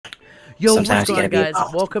Yo, what's Sometimes you going on, gotta be guys?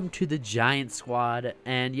 honest. Welcome to the Giant Squad.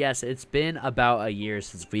 And yes, it's been about a year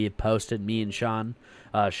since we had posted, me and Sean.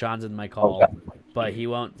 Sean's in my Oh call, god. but he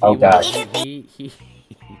won't. Oh god. He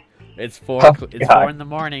it's four. Oh It's god. 4 in the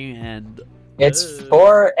morning, and It's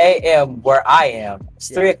 4 a.m. where I am.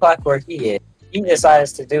 It's Yeah. 3 o'clock where he is. He Hey, bro.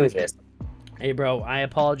 decides to do this. Hey, bro. I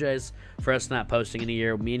apologize for us not posting in a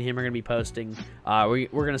year. Me and him are gonna be posting.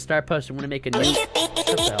 We're gonna start posting. We're gonna make a new. What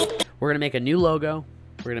the hell? We're gonna make a new logo.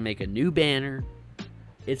 We're gonna make a new banner.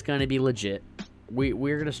 It's gonna be legit.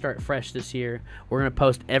 We're gonna start fresh this year. We're gonna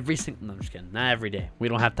post every single. No, I'm just kidding. Not every day. We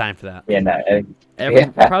don't have time for that. Yeah, no.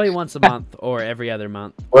 Probably once a month or every other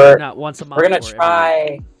month. We're Not once a month. we're gonna or every try.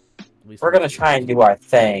 week. At least We're once gonna a week. try and do our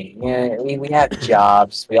thing. Yeah, we have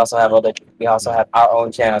jobs. We also have other. We also have our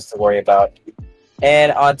own channels to worry about.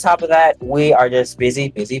 And on top of that, we are just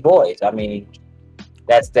busy boys. I mean,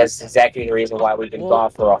 that's exactly the reason why we've been Well- gone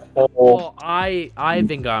for a whole. Well, I've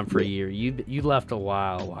been gone for a year. You left a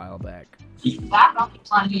while back. You Been,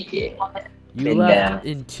 left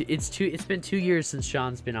in it's been 2 years since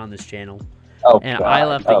Sean's been on this channel, Oh, and God. I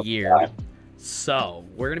left Oh, a year. God. So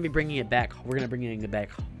we're gonna be bringing it back. We're gonna bring it back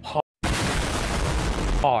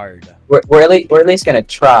hard. We're at least gonna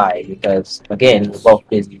try because again we're both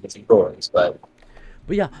busy boys. But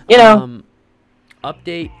yeah, you know.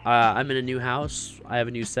 Update. I'm in a new house. I have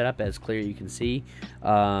a new setup, as clear you can see.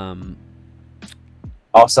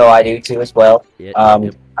 Also, I do too as well. Yeah,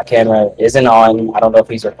 My camera isn't on. I don't know if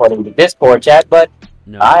he's recording the Discord chat, but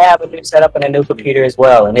no. I have a new setup and a new computer as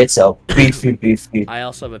well, and it's a beefy. I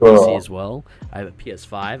also have a Girl. PC as well. I have a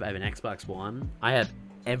PS5. I have an Xbox One. I have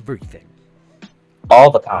everything.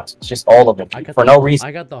 All the consoles, just all of them, for no reason.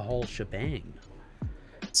 I got the whole shebang.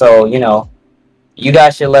 So you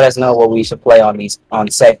guys should let us know what we should play on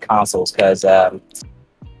said consoles, because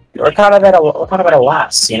we're kind of at a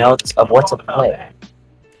loss, of what to play.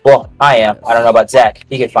 Well, I am. I don't know about Zach.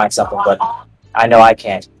 He can find something, but I know I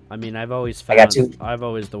can't. I mean, I've always I got found. two. I've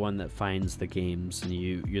always the one that finds the games, and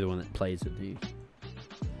you're the one that plays it.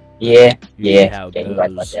 Yeah, Usually how it you're right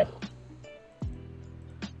about goes. that.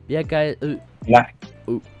 Yeah, guys. Nah.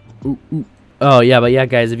 Oh yeah, but yeah,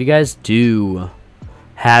 guys. If you guys do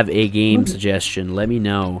have a game suggestion, let me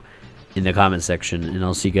know in the comment section, and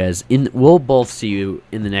I'll see you guys in. We'll both see you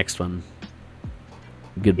in the next one.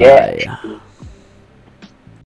 Goodbye. Yeah.